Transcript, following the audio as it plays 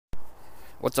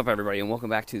What's up, everybody, and welcome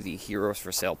back to the Heroes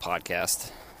for Sale podcast.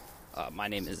 My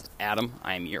name is Adam.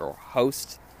 I am your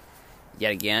host.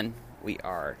 Yet again, we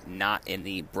are not in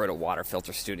the Brita Water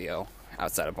Filter studio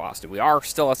outside of Boston. We are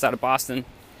still outside of Boston,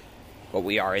 but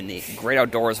we are in the great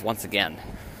outdoors once again.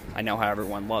 I know how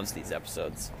everyone loves these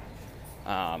episodes.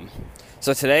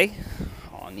 So today,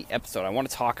 on the episode, I want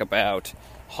to talk about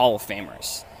Hall of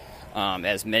Famers.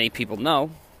 As many people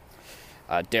know,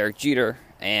 Derek Jeter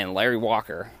and Larry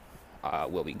Walker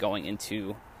will be going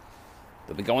into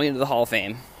the Hall of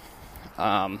Fame,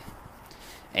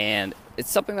 and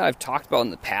it's something that I've talked about in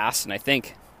the past, and I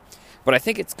think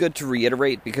it's good to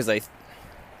reiterate because it's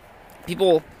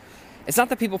not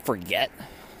that people forget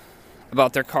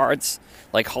about their cards,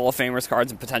 like Hall of Famers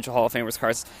cards and potential Hall of Famers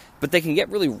cards, but they can get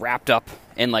really wrapped up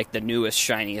in like the newest,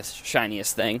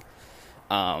 shiniest thing.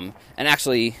 And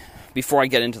actually, before I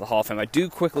get into the Hall of Fame, I do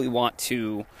quickly want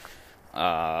to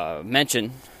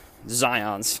mention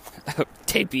Zion's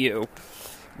debut,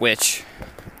 which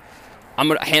I'm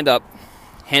gonna hand up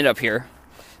here.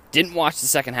 Didn't watch the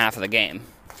second half of the game,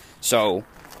 so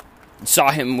saw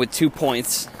him with 2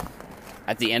 points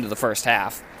at the end of the first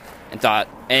half, and thought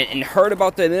and heard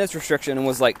about the minutes restriction and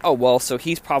was like, oh well, so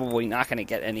he's probably not going to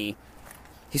get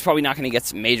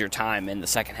some major time in the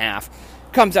second half.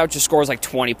 Comes out, just scores like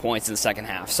 20 points in the second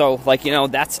half. So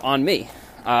that's on me.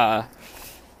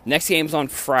 Next game's on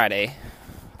Friday.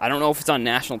 I don't know if it's on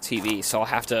national TV, so I'll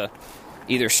have to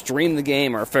either stream the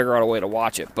game or figure out a way to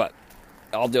watch it, but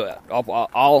I'll do it.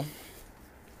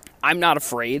 I'm not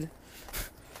afraid.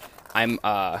 I'm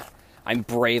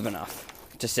brave enough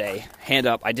to say, hand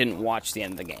up, I didn't watch the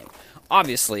end of the game.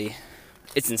 Obviously,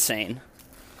 it's insane.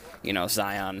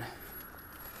 Zion,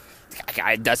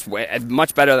 that's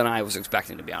much better than I was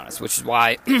expecting, to be honest, which is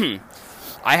why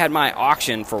I had my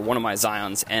auction for one of my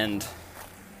Zions, and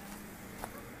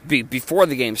before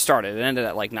the game started, it ended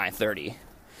at like 9:30,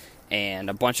 and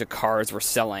a bunch of cards were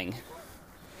selling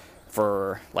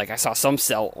for, I saw some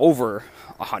sell over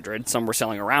 100, some were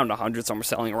selling around 100, some were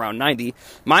selling around 90.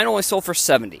 Mine only sold for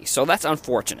 70, so that's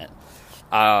unfortunate,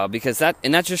 because that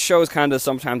just shows kind of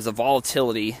sometimes the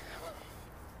volatility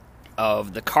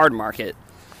of the card market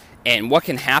and what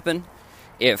can happen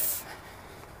if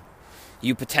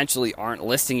you potentially aren't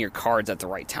listing your cards at the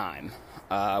right time.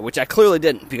 Which I clearly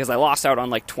didn't, because I lost out on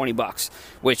like $20,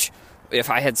 which if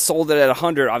I had sold it at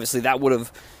 100, obviously that would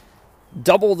have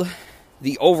doubled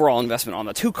the overall investment on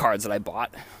the 2 cards that I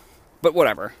bought. But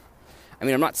whatever. I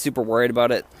mean, I'm not super worried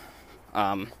about it.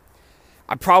 I'm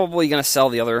probably going to sell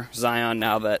the other Zion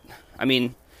now that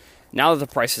the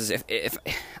prices, if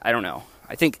I don't know.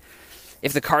 I think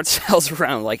if the card sells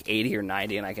around like 80 or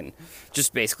 90, and I can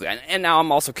just basically, and now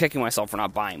I'm also kicking myself for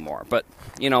not buying more. But,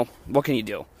 what can you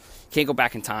do? Can't go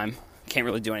back in time. Can't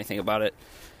really do anything about it.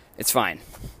 It's fine.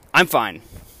 I'm fine.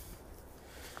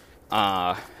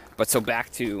 But so back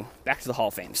to the Hall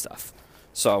of Fame stuff.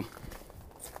 So,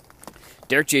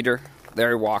 Derek Jeter,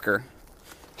 Larry Walker,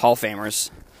 Hall of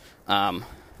Famers.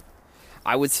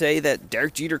 I would say that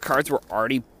Derek Jeter cards were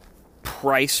already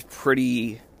priced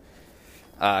pretty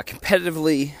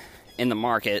competitively in the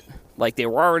market. Like, they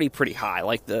were already pretty high.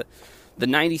 Like the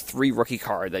 93 rookie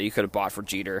card that you could have bought for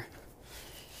Jeter.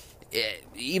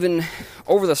 Even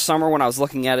over the summer when I was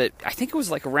looking at it, I think it was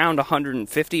like around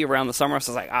 150 around the summer.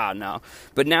 So I was like, no.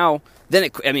 But now, then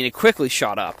it quickly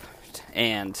shot up,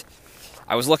 and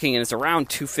I was looking, and it's around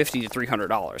 $250 to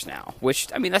 $300 now. Which,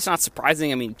 that's not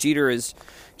surprising. Jeter is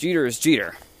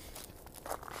Jeter.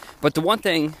 But the one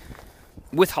thing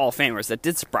with Hall of Famers that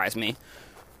did surprise me,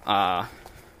 and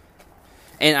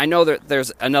I know that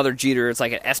there's another Jeter. It's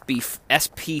like an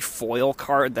SP foil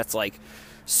card that's like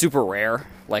super rare.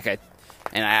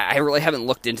 I really haven't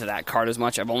looked into that card as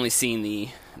much. I've only seen the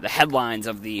headlines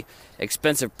of the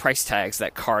expensive price tags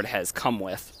that card has come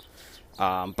with.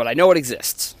 But I know it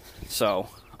exists, so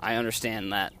I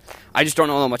understand that. I just don't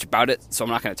know much about it, so I'm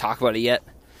not going to talk about it yet.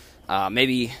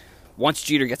 Maybe once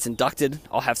Jeter gets inducted,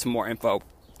 I'll have some more info,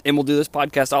 and we'll do this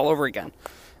podcast all over again.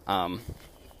 And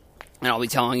I'll be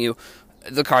telling you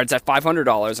the card's at $500,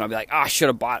 and I'll be like, I should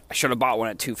have bought one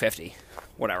at $250,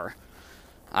 whatever.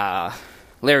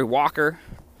 Larry Walker,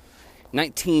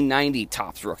 1990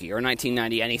 Topps rookie, or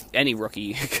 1990 any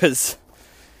rookie, because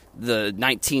the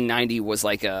 1990 was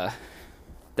like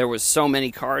there was so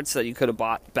many cards that you could have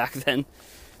bought back then,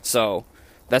 so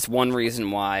that's one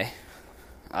reason why.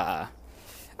 I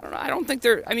don't know. I don't think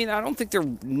they're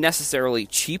necessarily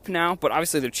cheap now, but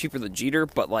obviously they're cheaper than Jeter.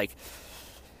 But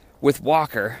with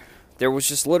Walker, there was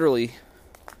just literally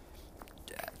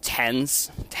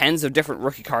tens of different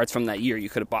rookie cards from that year you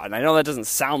could have bought. And I know that doesn't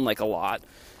sound like a lot,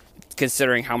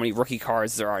 considering how many rookie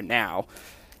cards there are now.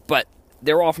 But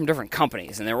they're all from different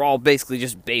companies, and they're all basically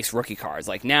just base rookie cards.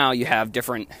 Like now you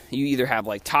either have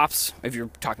like Topps if you're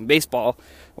talking baseball,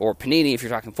 or Panini if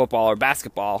you're talking football or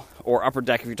basketball, or Upper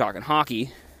Deck if you're talking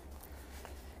hockey.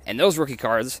 And those rookie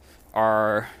cards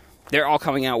they're all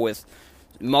coming out with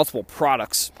multiple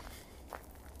products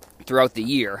throughout the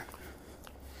year.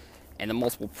 And the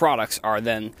multiple products are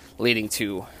then leading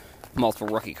to multiple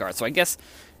rookie cards. So I guess,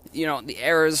 the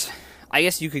errors, I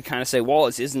guess you could kind of say, well,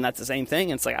 isn't that the same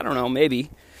thing? And it's like, I don't know, maybe,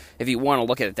 if you want to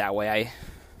look at it that way.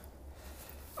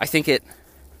 I think I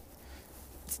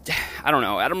don't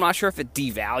know. I'm not sure if it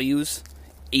devalues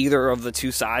either of the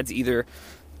two sides, either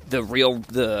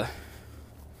the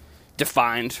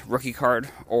defined rookie card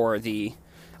or the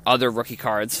other rookie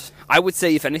cards. I would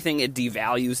say, if anything, it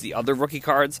devalues the other rookie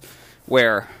cards,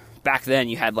 where back then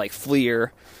you had like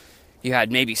Fleer, you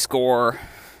had maybe Score,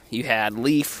 you had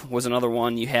Leaf was another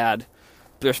one,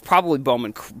 there's probably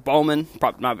Bowman,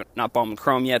 not Bowman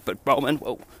Chrome yet, but Bowman.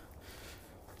 Whoa.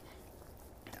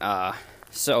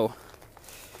 So,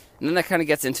 and then that kind of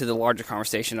gets into the larger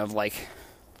conversation of like,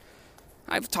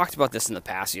 I've talked about this in the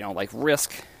past, like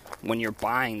risk when you're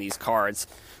buying these cards.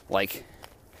 Like,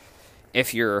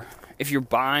 if you're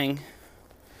buying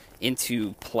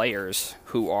into players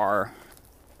who are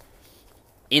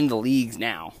in the leagues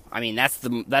now, I mean, I'd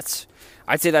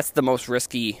say that's the most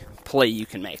risky play you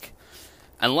can make.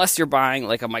 Unless you're buying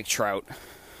like a Mike Trout,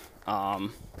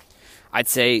 I'd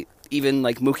say even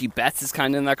like Mookie Betts is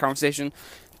kind of in that conversation.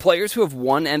 Players who have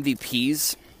won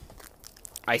MVPs,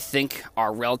 I think,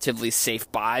 are relatively safe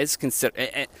buys.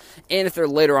 And if they're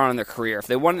later on in their career, if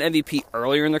they won an MVP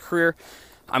earlier in their career,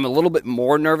 I'm a little bit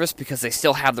more nervous because they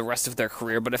still have the rest of their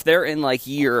career. But if they're in like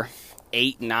year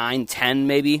 8, 9, 10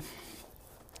 maybe,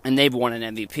 and they've won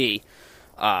an MVP,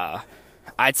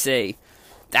 I'd say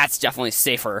that's definitely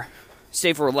safer,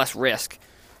 less risk.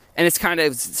 And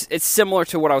it's similar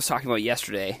to what I was talking about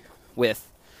yesterday with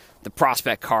the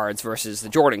prospect cards versus the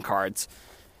Jordan cards.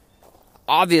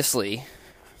 Obviously,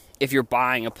 if you're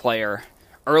buying a player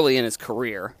early in his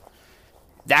career,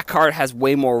 that card has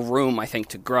way more room, I think,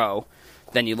 to grow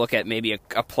than you look at maybe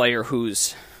a player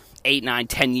who's 8, 9,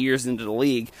 10 years into the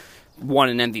league, won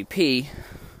an MVP.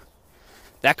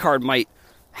 That card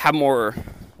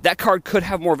could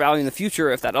have more value in the future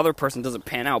if that other person doesn't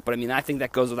pan out. But I mean, I think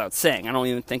that goes without saying. I don't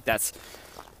even think that's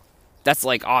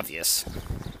like obvious.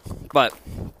 But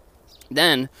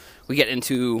then we get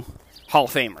into Hall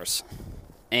of Famers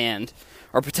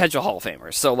or potential Hall of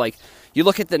Famers. So like, you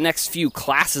look at the next few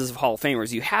classes of Hall of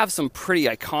Famers, you have some pretty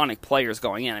iconic players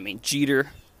going in. I mean, Jeter,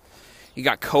 you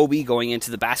got Kobe going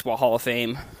into the Basketball Hall of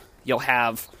Fame. You'll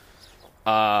have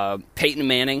Peyton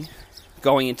Manning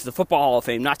going into the Football Hall of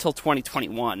Fame, not till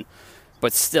 2021,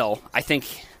 but still, I think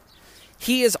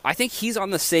he's on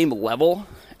the same level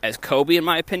as Kobe, in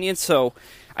my opinion. So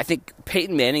I think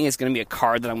Peyton Manning is going to be a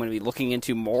card that I'm going to be looking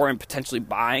into more and potentially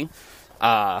buying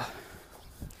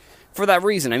for that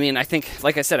reason. I mean, I think,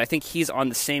 like I said, I think he's on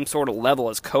the same sort of level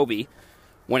as Kobe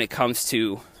when it comes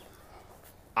to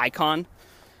icon.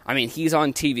 I mean, he's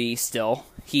on TV still.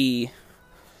 He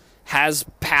has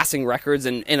passing records,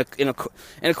 and in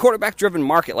a quarterback-driven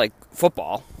market like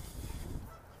football,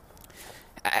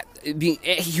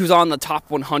 he was on the top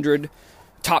 100,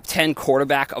 top 10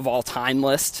 quarterback of all time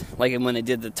list, like when they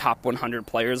did the top 100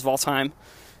 players of all time.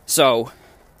 So,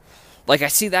 like, I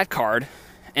see that card,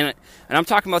 and I'm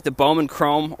talking about the Bowman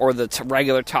Chrome or the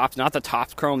regular Topps, not the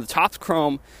Topps Chrome. The Topps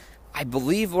Chrome, I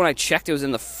believe when I checked, it was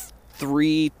in the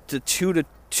 $200 to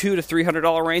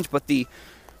 $300 range, but the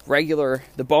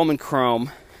Bowman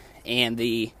Chrome and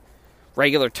the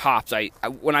regular Topps,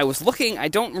 when I was looking, I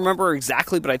don't remember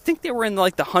exactly, but I think they were in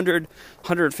like the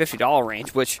 $150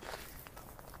 range, which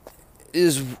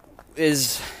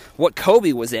is what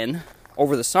Kobe was in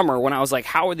over the summer, when I was like,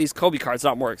 how are these Kobe cards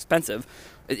not more expensive?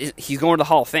 He's going to the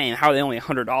Hall of Fame. How are they only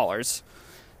 $100?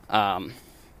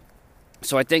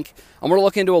 So I think I'm going to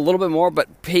look into a little bit more,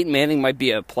 but Peyton Manning might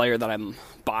be a player that I'm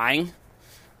buying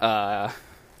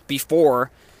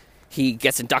before he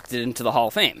gets inducted into the Hall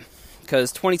of Fame.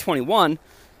 Because 2021,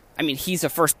 I mean, he's a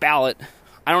first ballot.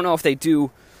 I don't know if they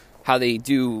do how they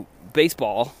do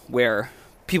baseball, where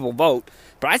people vote,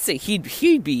 but I'd say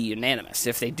he'd be unanimous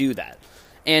if they do that.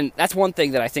 And that's one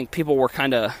thing that I think people were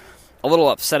kind of a little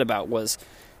upset about, was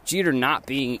Jeter not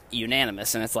being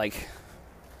unanimous. And it's like,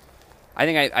 I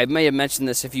think I may have mentioned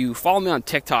this. If you follow me on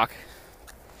TikTok,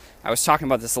 I was talking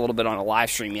about this a little bit on a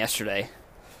live stream yesterday,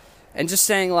 and just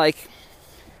saying, like,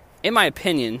 in my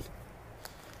opinion,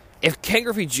 if Ken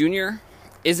Griffey Jr.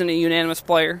 isn't a unanimous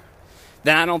player,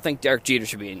 then I don't think Derek Jeter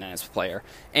should be a unanimous player.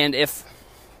 And if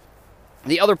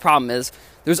the other problem is,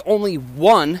 There's only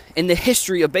one in the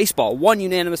history of baseball, one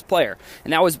unanimous player,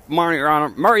 and that was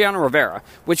Mariano Rivera,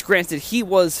 which granted he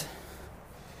was,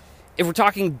 if we're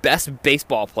talking best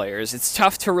baseball players, it's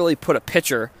tough to really put a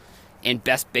pitcher in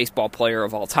best baseball player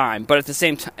of all time, but at the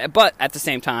same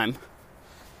time,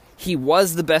 he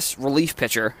was the best relief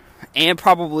pitcher, and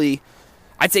probably,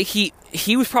 I'd say he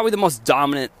was probably the most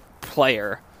dominant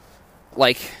player,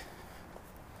 like,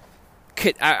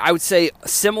 I would say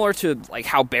similar to like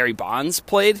how Barry Bonds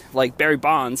played. Like Barry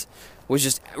Bonds was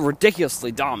just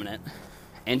ridiculously dominant,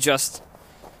 and just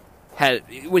had,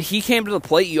 when he came to the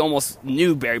plate, you almost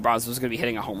knew Barry Bonds was going to be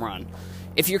hitting a home run.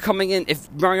 If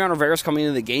Mariano Rivera's coming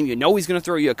into the game, you know he's going to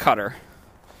throw you a cutter,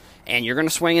 and you're going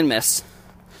to swing and miss,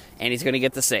 and he's going to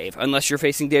get the save, unless you're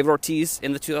facing David Ortiz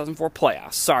in the 2004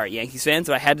 playoffs. Sorry, Yankees fans,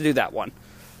 but I had to do that one.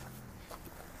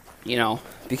 You know,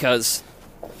 because.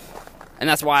 And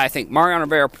that's why I think Mariano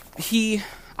Rivera,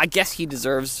 I guess he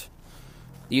deserves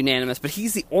unanimous, but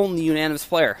he's the only unanimous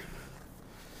player.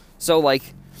 So,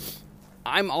 like,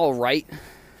 I'm all right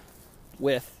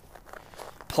with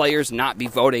players not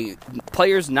being voted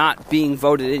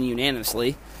in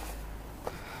unanimously.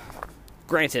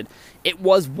 Granted, it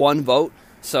was one vote,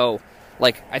 so,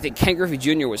 like, I think Ken Griffey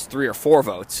Jr. was 3 or 4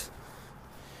 votes.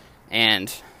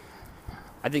 And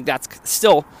I think that's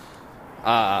still...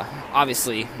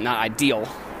 obviously not ideal,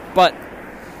 but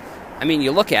I mean,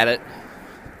 you look at it,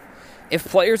 if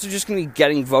players are just going to be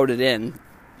getting voted in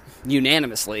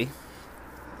unanimously,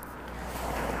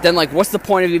 then like, what's the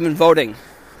point of even voting?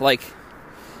 Like,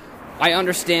 I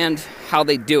understand how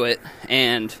they do it,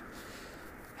 and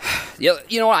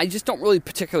you know, I just don't really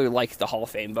particularly like the Hall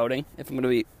of Fame voting, if I'm going to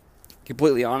be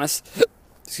completely honest.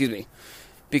 Excuse me.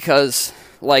 Because,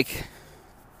 like,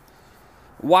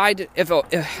 if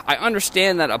I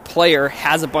understand that a player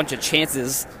has a bunch of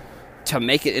chances to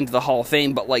make it into the Hall of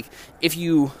Fame, but like, if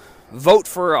you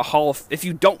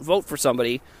don't vote for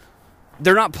somebody,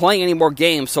 they're not playing any more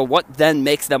games, so what then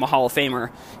makes them a Hall of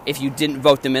Famer if you didn't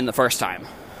vote them in the first time?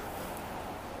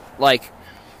 Like,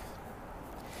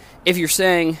 if you're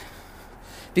saying,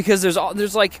 because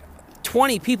there's like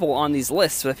 20 people on these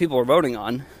lists that people are voting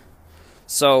on,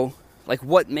 so like,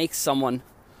 what makes someone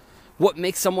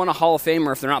a Hall of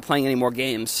Famer if they're not playing any more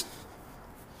games?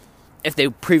 If they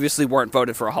previously weren't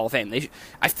voted for a Hall of Fame,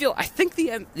 I think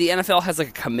the NFL has like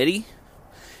a committee,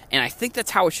 and I think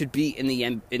that's how it should be in the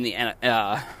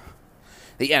NFL.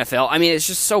 I mean, it's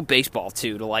just so baseball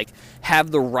too, to like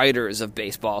have the writers of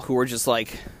baseball who are just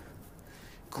like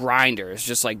grinders,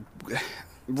 just like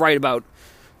write about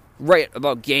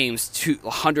games to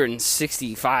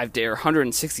 165 days or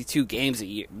 162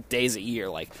 days a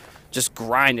year, like, just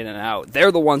grinding it out.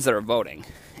 They're the ones that are voting.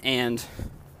 And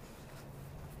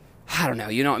I don't know,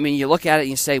 you know, I mean, you look at it and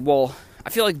you say, well, I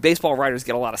feel like baseball writers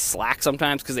get a lot of slack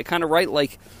sometimes because they kind of write,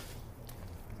 like,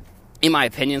 in my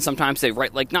opinion, sometimes they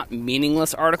write, like, not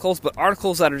meaningless articles, but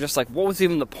articles that are just like, what was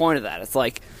even the point of that? It's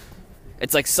like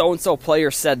so-and-so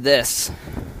player said this,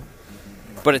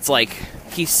 but it's like,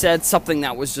 he said something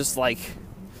that was just like,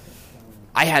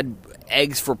 I had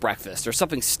eggs for breakfast, or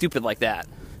something stupid like that.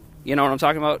 You know what I'm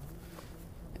talking about?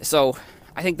 So,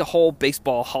 I think the whole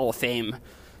Baseball Hall of Fame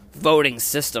voting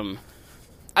system,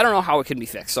 I don't know how it can be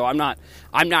fixed. So I'm not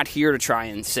here to try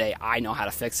and say I know how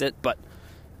to fix it, but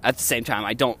at the same time,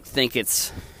 I don't think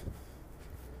it's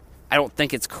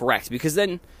correct, because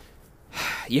then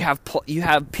you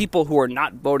have people who are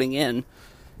not voting in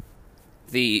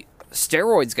the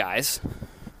steroids guys.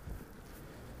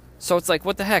 So it's like,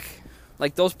 what the heck?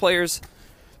 Like, those players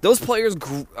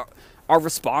are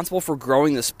responsible for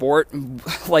growing the sport.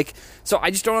 Like, so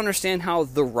I just don't understand how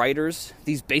the writers,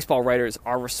 these baseball writers,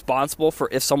 are responsible for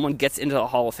if someone gets into the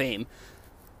Hall of Fame.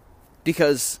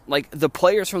 Because, like, the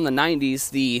players from the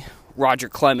 90s, the Roger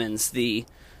Clemens, the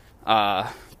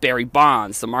Barry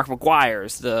Bonds, the Mark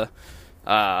McGwires,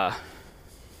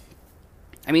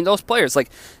 those players, like,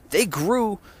 they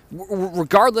grew,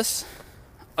 regardless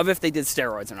of if they did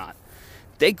steroids or not,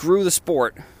 they grew the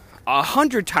sport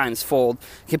 100 times fold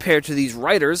compared to these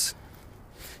writers.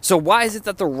 So why is it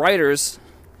that the writers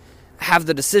have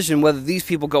the decision whether these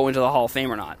people go into the Hall of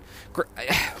Fame or not?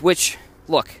 Which,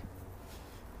 look,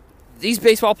 these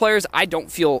baseball players, I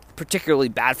don't feel particularly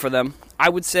bad for them. I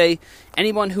would say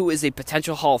anyone who is a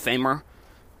potential Hall of Famer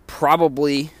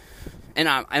probably, and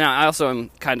I also am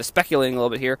kind of speculating a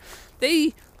little bit here,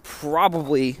 they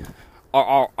probably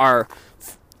are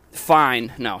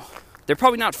fine. No, they're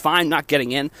probably not fine not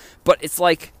getting in, but it's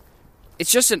like,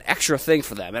 it's just an extra thing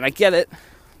for them. And I get it.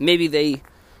 Maybe they,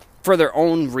 for their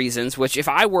own reasons, which if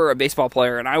I were a baseball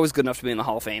player and I was good enough to be in the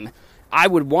Hall of Fame, I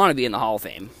would want to be in the Hall of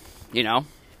Fame, you know?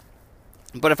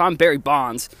 But if I'm Barry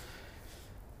Bonds,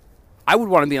 I would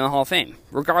want to be in the Hall of Fame,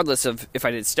 regardless of if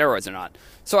I did steroids or not.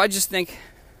 So I just think,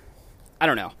 I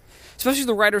don't know. Especially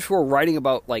the writers who are writing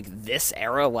about, like, this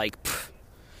era, like,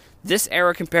 this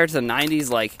era compared to the 90s,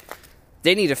 like,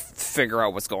 they need to figure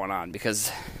out what's going on,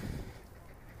 because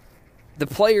the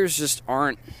players just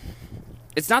aren't,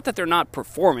 it's not that they're not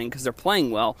performing, because they're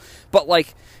playing well, but,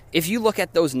 like, if you look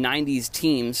at those 90s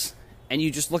teams, and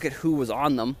you just look at who was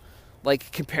on them,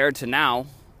 like, compared to now,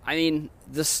 I mean,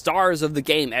 the stars of the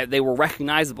game, they were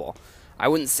recognizable. I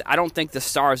don't think the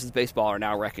stars of baseball are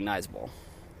now recognizable.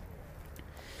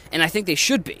 And I think they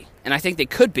should be. And I think they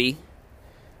could be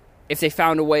if they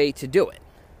found a way to do it.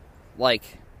 Like,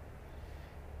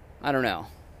 I don't know.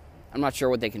 I'm not sure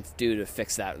what they can do to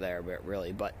fix that there,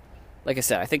 really. But, like I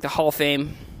said, I think the Hall of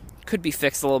Fame could be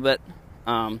fixed a little bit.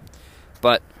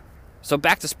 But, so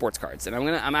back to sports cards. And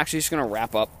I'm actually just going to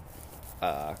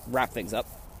wrap things up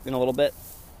in a little bit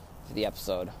for the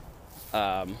episode.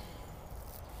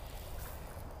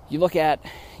 You look at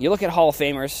Hall of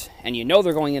Famers, and you know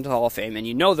they're going into the Hall of Fame, and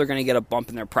you know they're going to get a bump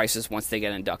in their prices once they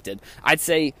get inducted. I'd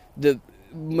say the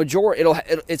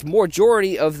it's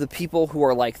majority of the people who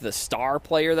are like the star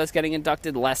player that's getting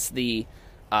inducted, less the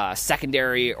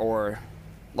secondary or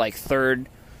like third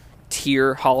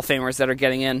tier Hall of Famers that are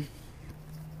getting in.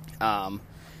 And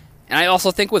I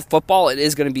also think with football, it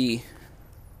is going to be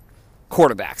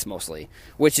quarterbacks mostly,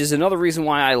 which is another reason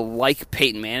why I like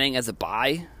Peyton Manning as a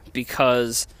buy,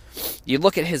 because you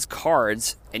look at his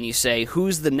cards and you say,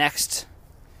 who's the next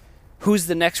really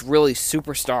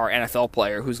superstar NFL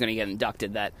player who's going to get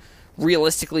inducted that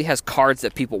realistically has cards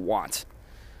that people want?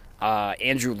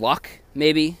 Andrew Luck,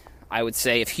 maybe. I would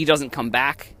say if he doesn't come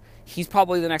back, he's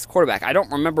probably the next quarterback. I don't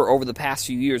remember over the past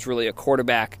few years really a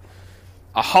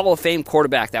Hall of Fame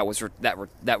quarterback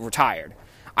that retired.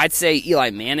 I'd say Eli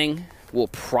Manning will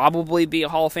probably be a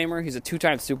Hall of Famer. He's a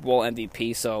 2-time Super Bowl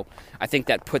MVP, so I think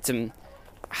that puts him,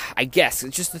 I guess.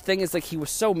 It's just the thing is, like, he was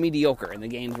so mediocre in the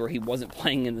games where he wasn't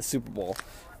playing in the Super Bowl.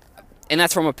 And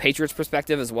that's from a Patriots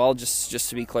perspective as well, just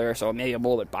to be clear. So maybe I'm a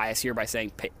little bit biased here by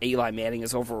saying Eli Manning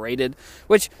is overrated,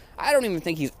 which I don't even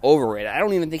think he's overrated. I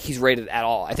don't even think he's rated at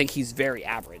all. I think he's very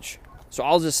average. So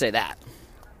I'll just say that.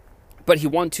 But he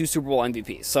won 2 Super Bowl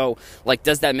MVPs. So, like,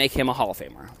 does that make him a Hall of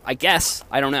Famer? I guess.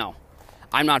 I don't know.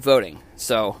 I'm not voting.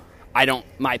 So,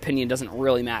 my opinion doesn't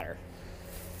really matter.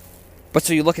 But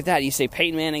so you look at that, you say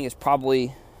Peyton Manning is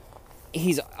probably,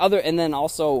 and then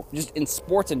also, just in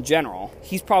sports in general,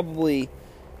 he's probably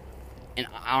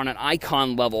on an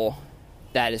icon level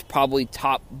that is probably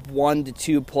top 1 to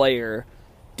 2 player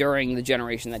during the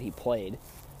generation that he played.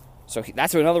 So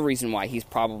that's another reason why he's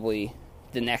probably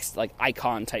the next, like,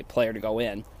 icon type player to go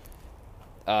in.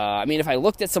 I mean, if I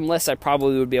looked at some lists, I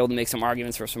probably would be able to make some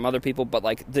arguments for some other people, but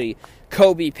like the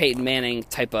Kobe, Peyton Manning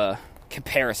type of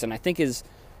comparison, I think is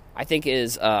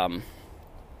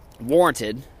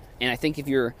warranted. And I think if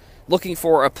you're looking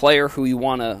for a player who you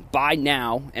want to buy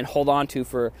now and hold on to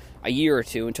for a year or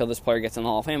two until this player gets in the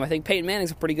Hall of Fame, I think Peyton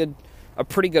Manning's a pretty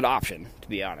good option, to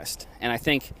be honest. And I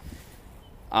think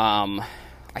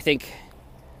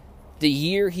the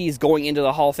year he's going into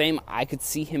the Hall of Fame, I could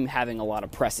see him having a lot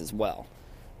of press as well.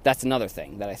 That's another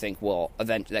thing that I think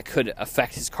that could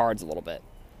affect his cards a little bit.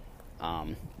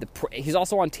 He's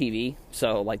also on TV,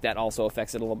 so like that also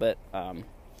affects it a little bit.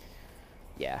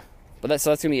 Yeah, but that's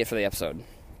gonna be it for the episode.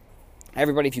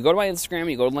 Everybody, if you go to my Instagram,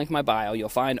 you go to the link in my bio, you'll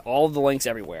find all of the links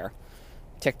everywhere.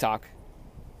 TikTok,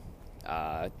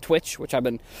 Twitch, which I've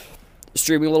been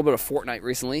streaming a little bit of Fortnite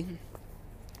recently.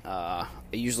 I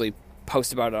usually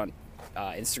post about it on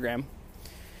Instagram.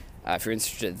 If you're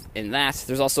interested in that,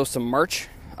 there's also some merch.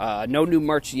 No new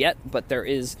merch yet, but there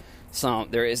is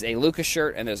a Lucas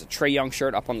shirt and there's a Trae Young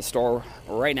shirt up on the store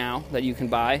right now that you can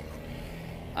buy.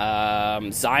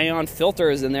 Zion filter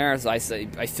is in there. As I say,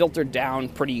 I filtered down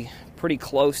pretty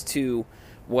close to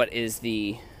what is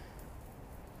the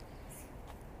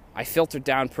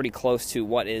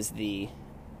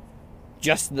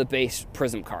just the base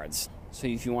Prism cards. So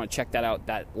if you want to check that out,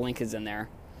 that link is in there.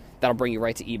 That'll bring you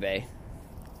right to eBay.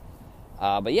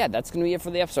 But yeah, that's going to be it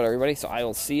for the episode, everybody. So I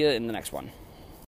will see you in the next one.